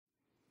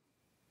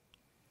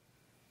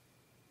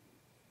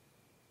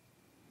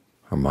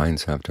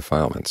minds have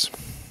defilements.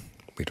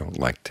 We don't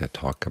like to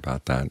talk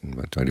about that, and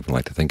we don't even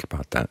like to think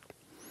about that,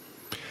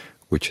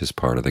 which is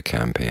part of the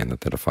campaign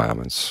that the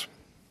defilements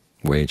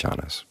wage on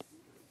us.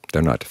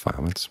 They're not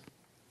defilements.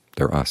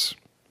 They're us.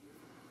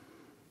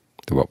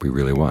 They're what we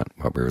really want,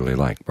 what we really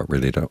like, what we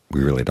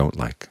really don't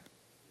like.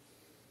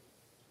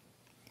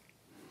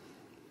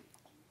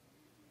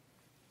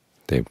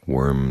 They've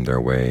wormed their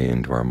way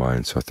into our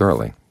minds so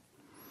thoroughly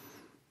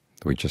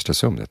that we just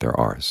assume that they're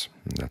ours,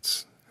 and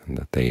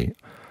that they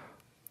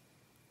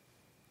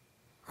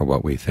are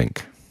what we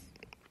think.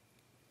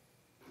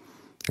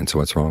 And so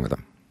what's wrong with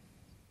them?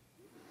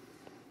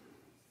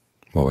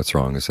 Well, what's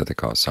wrong is that they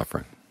cause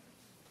suffering.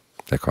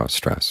 They cause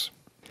stress.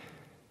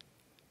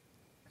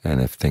 And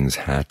if things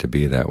had to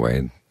be that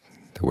way,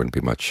 there wouldn't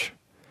be much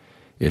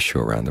issue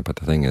around it. But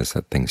the thing is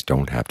that things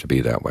don't have to be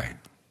that way.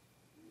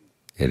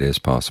 It is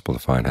possible to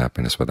find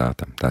happiness without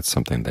them. That's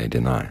something they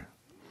deny.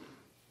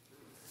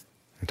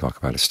 They talk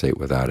about a state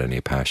without any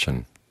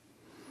passion.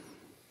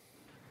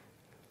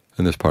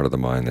 And there's part of the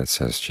mind that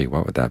says, gee,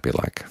 what would that be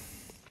like?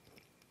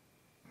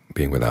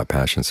 Being without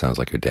passion sounds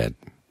like you're dead.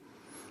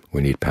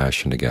 We need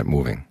passion to get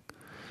moving.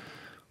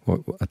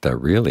 What that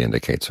really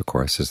indicates, of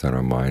course, is that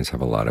our minds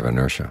have a lot of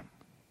inertia.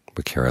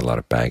 We carry a lot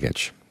of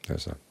baggage.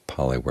 There's a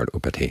Pali word,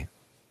 upati.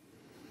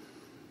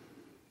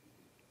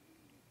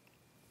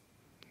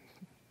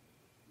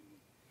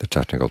 The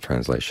technical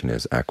translation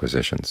is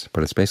acquisitions,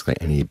 but it's basically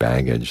any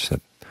baggage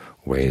that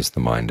weighs the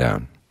mind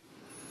down.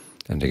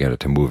 And to get it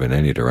to move in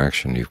any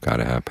direction, you've got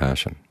to have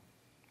passion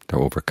to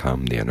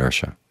overcome the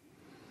inertia.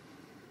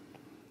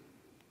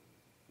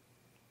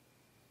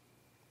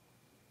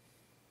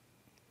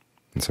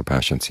 And so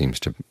passion seems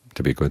to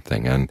be a good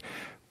thing, and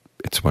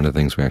it's one of the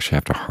things we actually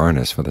have to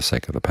harness for the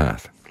sake of the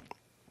path.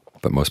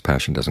 But most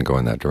passion doesn't go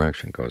in that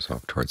direction. It goes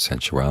off towards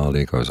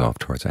sensuality, it goes off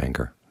towards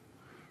anger.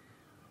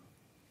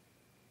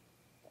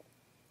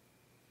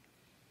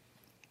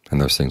 And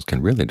those things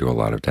can really do a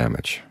lot of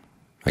damage.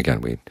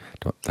 Again, we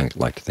don't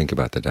like to think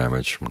about the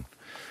damage when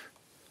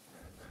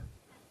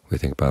we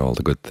think about all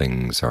the good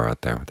things are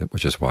out there,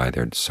 which is why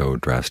they're so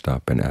dressed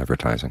up in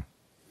advertising.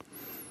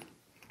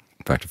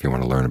 In fact, if you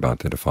want to learn about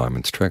the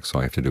defilement's tricks,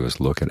 all you have to do is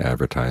look at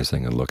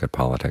advertising and look at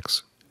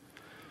politics.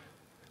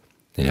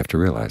 And you have to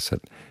realize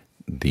that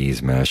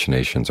these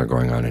machinations are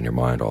going on in your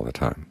mind all the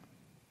time.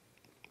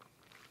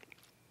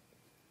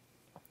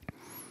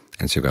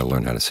 And so you've got to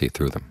learn how to see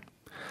through them.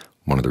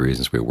 One of the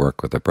reasons we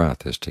work with the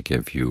breath is to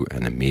give you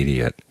an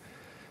immediate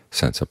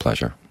sense of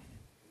pleasure,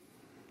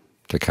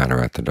 to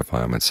counteract the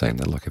defilement, saying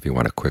that, look, if you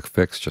want a quick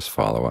fix, just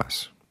follow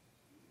us.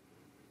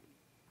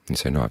 And you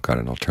say, no, I've got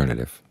an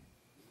alternative.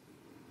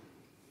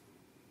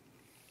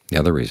 The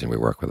other reason we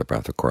work with the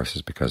breath, of course,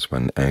 is because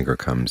when anger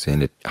comes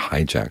in, it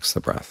hijacks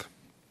the breath,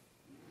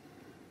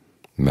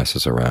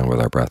 messes around with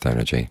our breath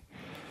energy,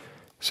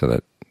 so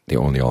that the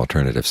only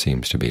alternative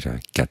seems to be to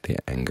get the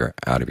anger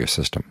out of your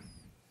system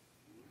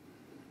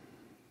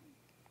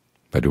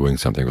by doing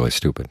something really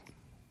stupid.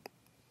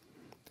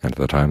 And at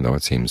the time, though,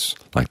 it seems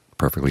like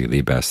perfectly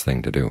the best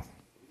thing to do.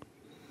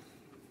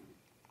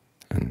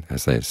 And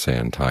as they say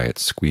in Thai, it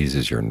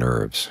squeezes your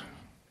nerves,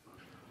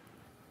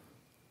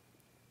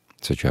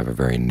 so that you have a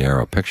very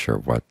narrow picture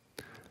of what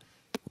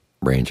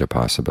range of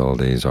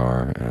possibilities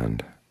are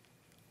and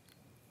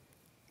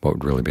what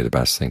would really be the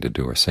best thing to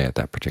do or say at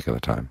that particular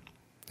time.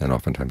 And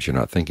oftentimes you're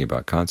not thinking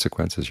about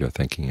consequences, you're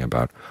thinking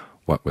about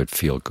what would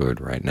feel good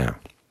right now.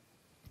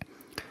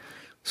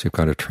 So you've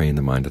got to train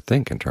the mind to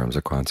think in terms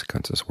of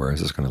consequences. Where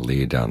is this going to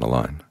lead down the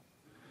line?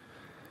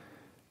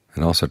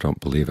 And also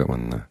don't believe it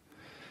when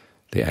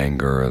the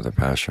anger or the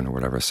passion or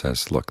whatever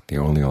says, look, the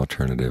only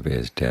alternative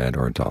is dead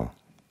or dull.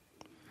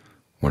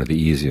 One of the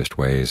easiest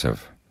ways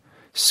of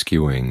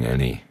skewing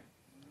any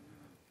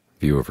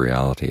view of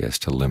reality is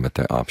to limit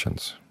the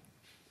options.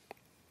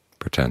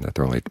 Pretend that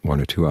there are only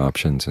one or two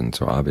options, and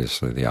so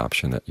obviously the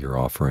option that you're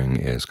offering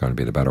is going to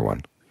be the better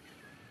one.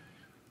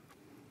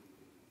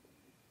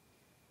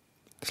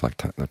 It's like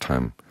the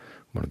time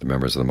one of the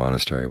members of the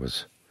monastery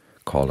was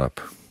called up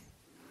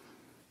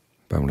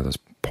by one of those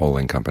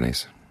polling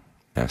companies,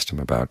 asked him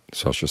about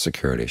Social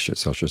Security. Should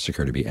Social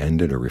Security be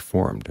ended or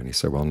reformed? And he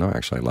said, well, no,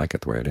 actually I like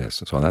it the way it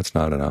is. So that's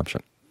not an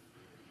option.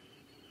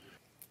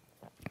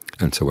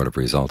 And so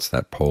whatever results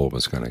that poll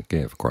was going to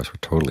give, of course, were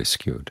totally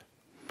skewed.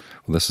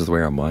 Well, this is the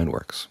way our mind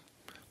works.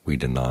 We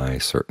deny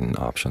certain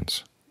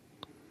options.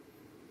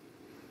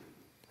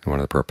 And one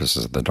of the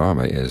purposes of the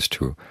Dharma is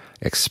to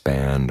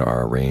expand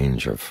our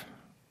range of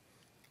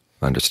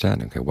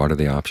understanding. Okay, what are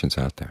the options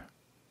out there?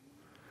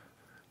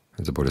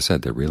 As the Buddha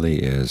said, there really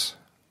is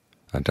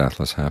a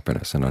deathless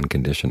happiness, an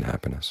unconditioned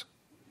happiness.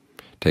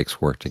 It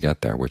takes work to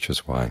get there, which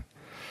is why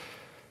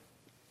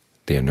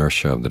the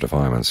inertia of the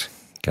defilements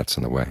gets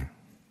in the way.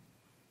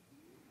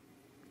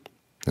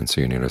 And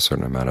so you need a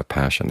certain amount of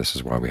passion. This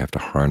is why we have to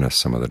harness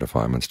some of the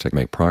defilements to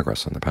make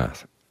progress on the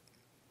path.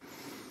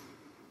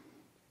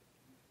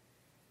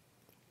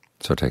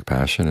 So take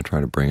passion and try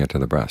to bring it to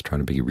the breath. Try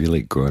to be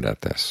really good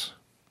at this.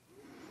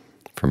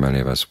 For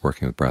many of us,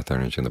 working with breath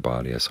energy in the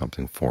body is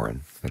something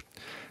foreign.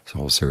 It's a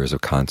whole series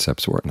of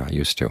concepts we're not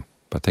used to.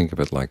 But think of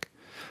it like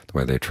the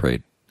way they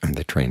train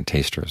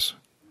tasters.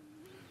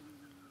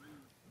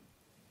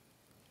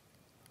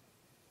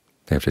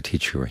 They have to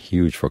teach you a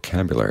huge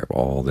vocabulary of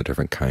all the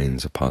different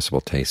kinds of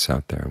possible tastes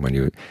out there. And when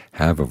you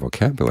have a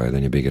vocabulary,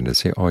 then you begin to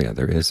see, oh yeah,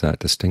 there is that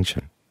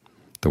distinction.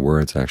 The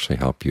words actually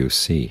help you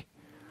see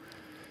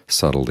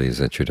subtleties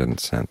that you didn't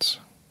sense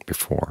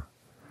before.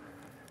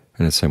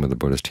 And it's the same with the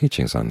Buddha's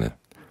teachings on the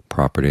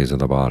properties of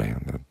the body,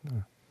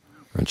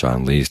 or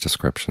John Lee's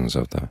descriptions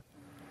of the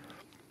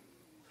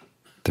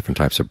different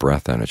types of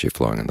breath energy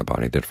flowing in the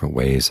body, different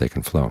ways they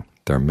can flow.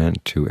 They're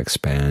meant to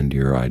expand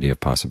your idea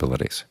of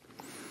possibilities.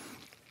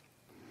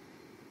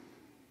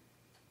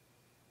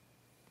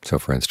 So,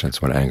 for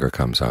instance, when anger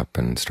comes up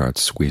and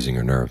starts squeezing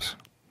your nerves,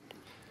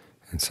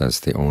 it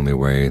says the only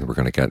way we're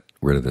going to get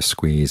rid of the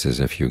squeeze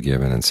is if you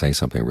give in and say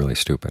something really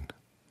stupid.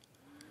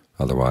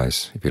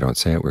 Otherwise, if you don't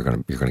say it, you're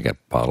going to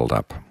get bottled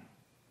up.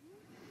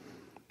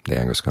 The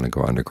anger is going to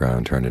go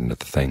underground, turn into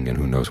the thing, and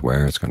who knows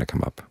where it's going to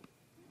come up.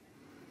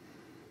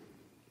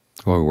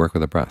 Well, we work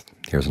with the breath.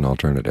 Here's an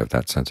alternative,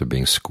 that sense of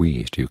being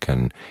squeezed. You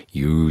can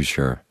use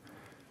your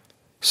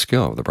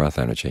skill of the breath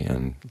energy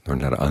and learn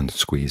how to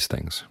unsqueeze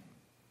things.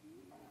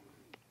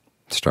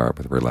 Start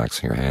with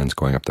relaxing your hands,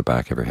 going up the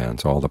back of your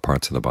hands, all the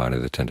parts of the body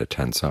that tend to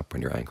tense up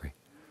when you're angry.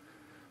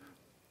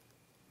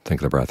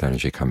 Think of the breath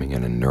energy coming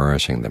in and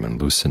nourishing them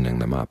and loosening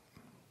them up.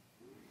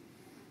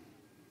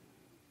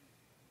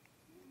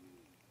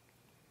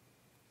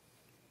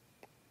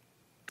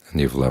 And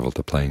you've leveled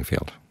the playing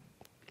field.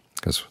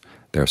 Because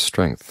their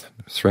strength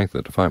of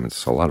the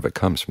defilements, a lot of it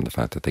comes from the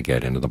fact that they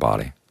get into the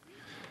body.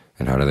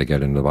 And how do they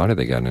get into the body?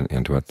 They get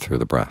into it through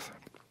the breath.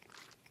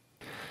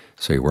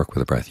 So you work with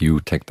the breath. You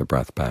take the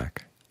breath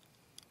back.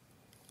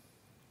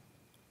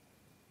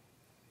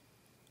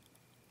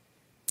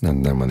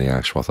 And then when the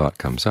actual thought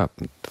comes up,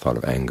 the thought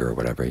of anger or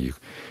whatever,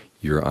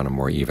 you're on a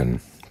more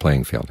even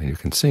playing field, and you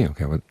can see,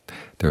 okay, well,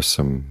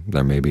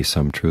 there may be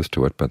some truth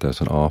to it, but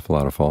there's an awful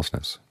lot of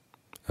falseness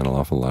and an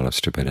awful lot of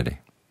stupidity.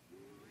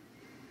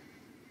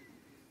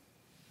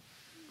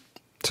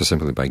 So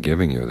simply by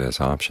giving you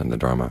this option, the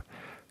Dharma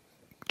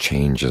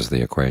changes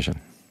the equation.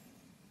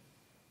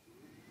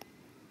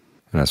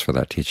 And as for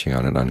that teaching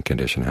on an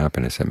unconditioned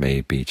happiness, it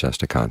may be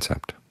just a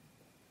concept.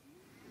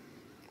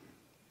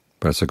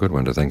 But it's a good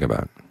one to think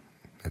about.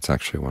 It's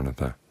actually one of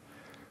the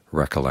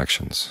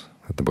recollections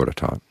that the Buddha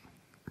taught,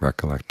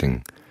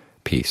 recollecting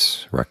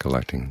peace,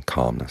 recollecting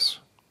calmness.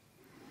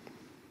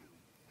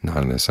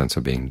 Not in the sense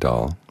of being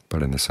dull,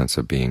 but in the sense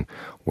of being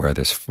where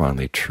there's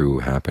finally true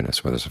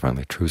happiness, where there's a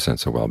finally true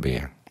sense of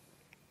well-being.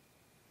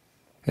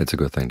 It's a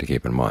good thing to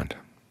keep in mind.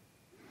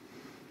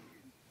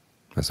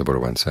 As the Buddha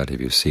once said, if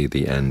you see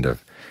the end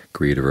of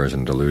greed,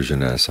 aversion,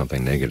 delusion as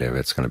something negative,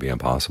 it's going to be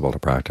impossible to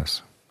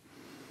practice.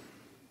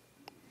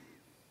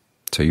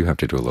 So you have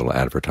to do a little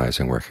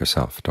advertising work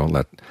yourself. Don't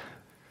let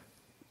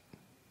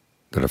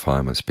the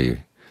defilements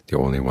be the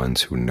only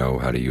ones who know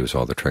how to use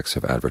all the tricks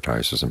of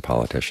advertisers and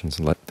politicians,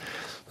 and let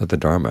the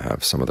Dharma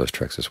have some of those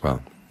tricks as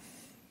well.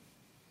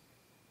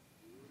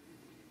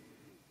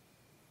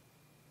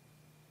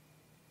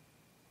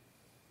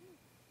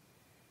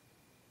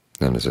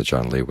 And as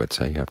John Lee would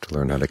say, you have to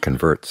learn how to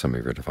convert some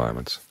of your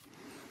defilements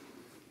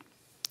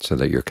so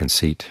that your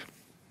conceit,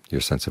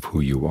 your sense of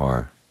who you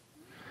are,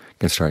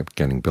 can start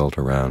getting built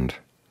around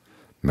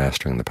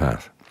mastering the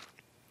path.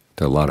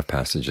 There are a lot of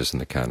passages in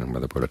the canon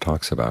where the Buddha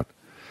talks about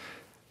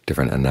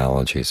different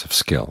analogies of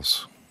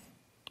skills.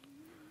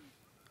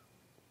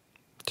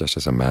 Just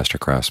as a master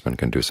craftsman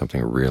can do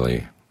something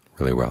really,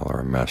 really well, or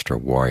a master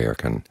warrior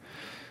can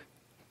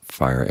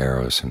fire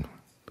arrows and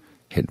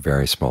hit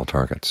very small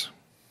targets,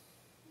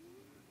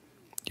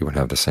 you would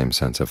have the same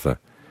sense of the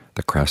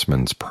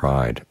craftsman's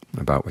pride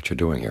about what you're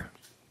doing here.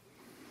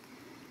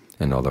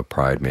 And although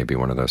pride may be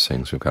one of those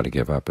things we've got to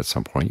give up at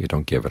some point, you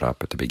don't give it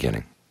up at the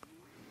beginning.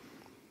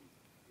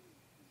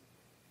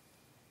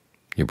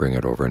 You bring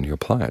it over and you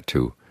apply it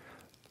to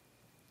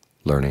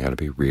learning how to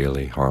be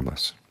really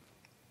harmless.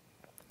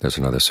 There's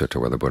another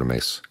sutta where the Buddha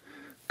makes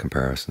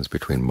comparisons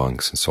between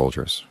monks and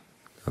soldiers.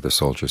 Other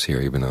soldiers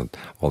here, even though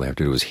all they have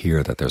to do is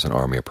hear that there's an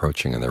army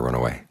approaching, and they run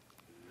away.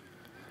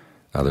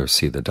 Others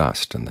see the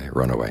dust and they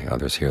run away.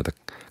 Others hear the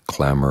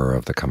clamor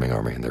of the coming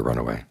army and they run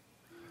away.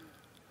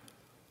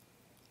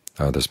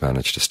 Others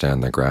manage to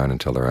stand their ground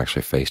until they're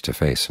actually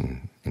face-to-face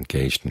and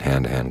engaged in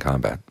hand-to-hand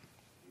combat.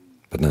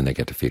 But then they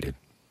get defeated.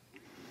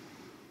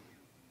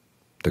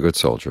 The good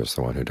soldier is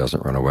the one who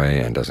doesn't run away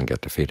and doesn't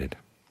get defeated.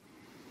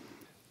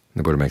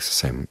 The Buddha makes the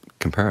same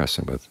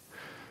comparison with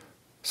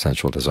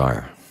sensual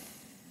desire.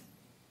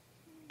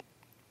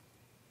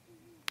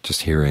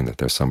 Just hearing that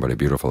there's somebody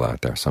beautiful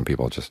out there, some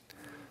people just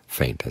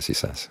faint, as he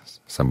says.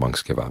 Some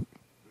monks give up,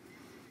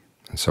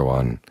 and so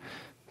on,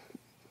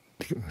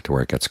 to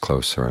where it gets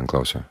closer and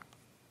closer.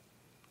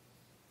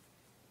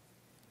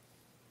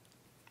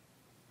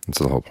 And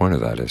so the whole point of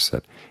that is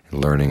that in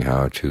learning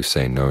how to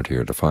say no to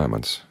your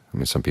defilements, I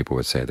mean, some people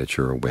would say that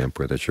you're a wimp,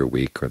 or that you're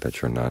weak, or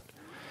that you're not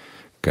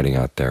getting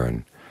out there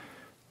and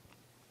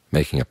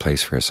making a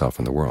place for yourself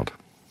in the world.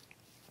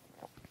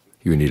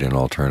 You need an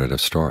alternative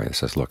story that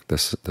says, look,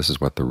 this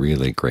is what the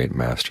really great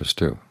masters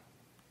do.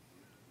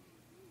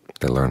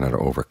 They learn how to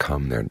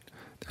overcome their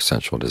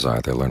sensual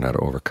desire. They learn how to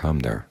overcome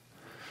their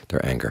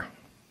anger.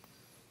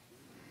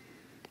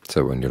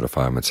 So when your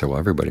defilement say, well,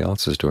 everybody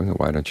else is doing it,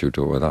 why don't you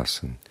do it with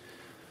us? And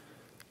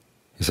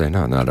you say,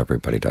 no, not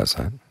everybody does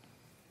that.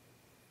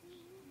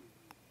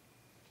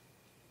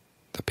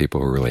 The people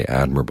who are really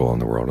admirable in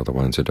the world are the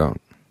ones who don't.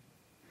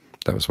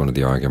 That was one of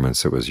the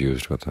arguments that was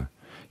used with the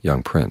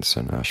young prince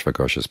in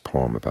Ashvaghosha's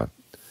poem about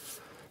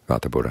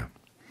the Buddha,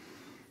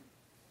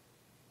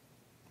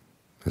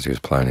 as he was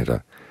planning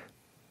to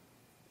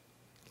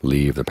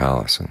leave the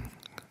palace and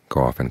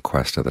go off in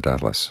quest of the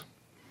deathless.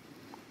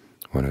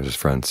 One of his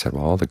friends said,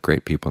 well, all the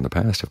great people in the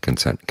past have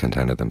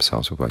contented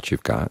themselves with what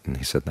you've got. And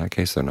he said, in that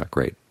case, they're not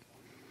great.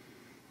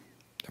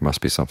 There must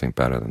be something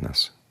better than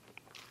this.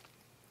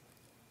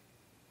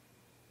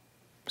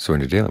 So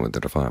when you're dealing with the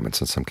defilements,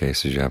 in some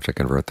cases you have to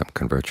convert them.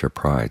 Convert your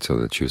pride so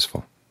that it's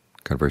useful.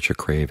 Convert your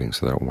craving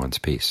so that it wants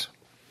peace.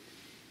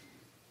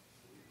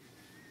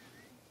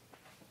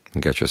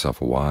 And get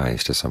yourself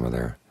wise to some of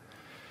their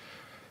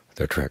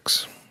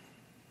tricks.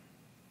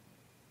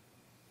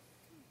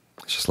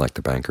 It's just like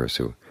the bankers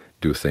who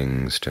do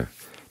things to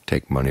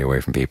take money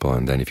away from people,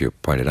 and then if you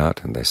point it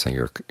out and they say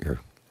you're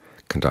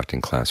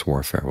conducting class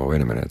warfare, well,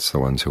 wait a minute, it's the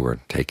ones who were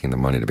taking the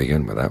money to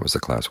begin with. That was the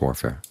class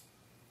warfare.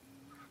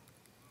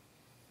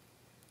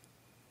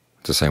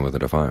 It's the same with the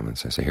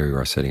defilements. They say, here you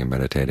are sitting and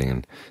meditating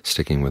and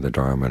sticking with the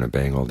Dharma and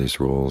obeying all these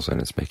rules,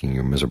 and it's making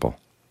you miserable.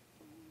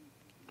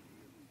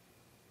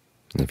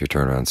 And if you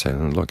turn around and say,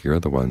 oh, look, you're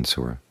the ones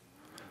who are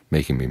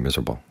making me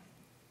miserable,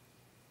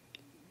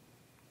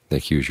 they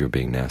accuse you of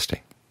being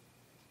nasty.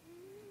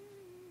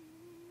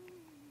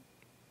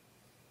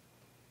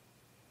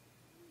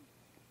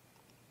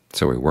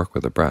 So we work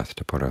with the breath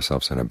to put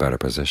ourselves in a better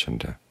position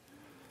to,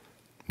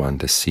 1,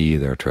 to see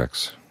their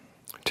tricks,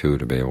 2,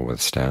 to be able to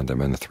withstand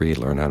them, and 3,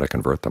 learn how to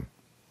convert them.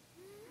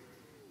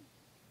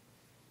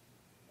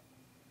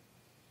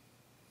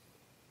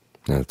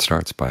 And it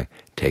starts by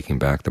taking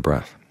back the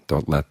breath.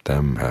 Don't let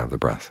them have the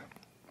breath.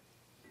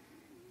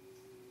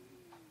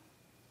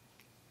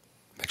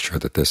 Make sure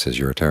that this is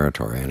your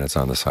territory and it's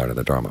on the side of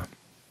the Dharma.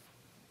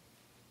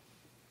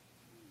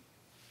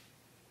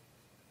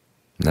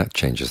 And that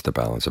changes the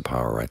balance of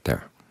power right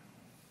there.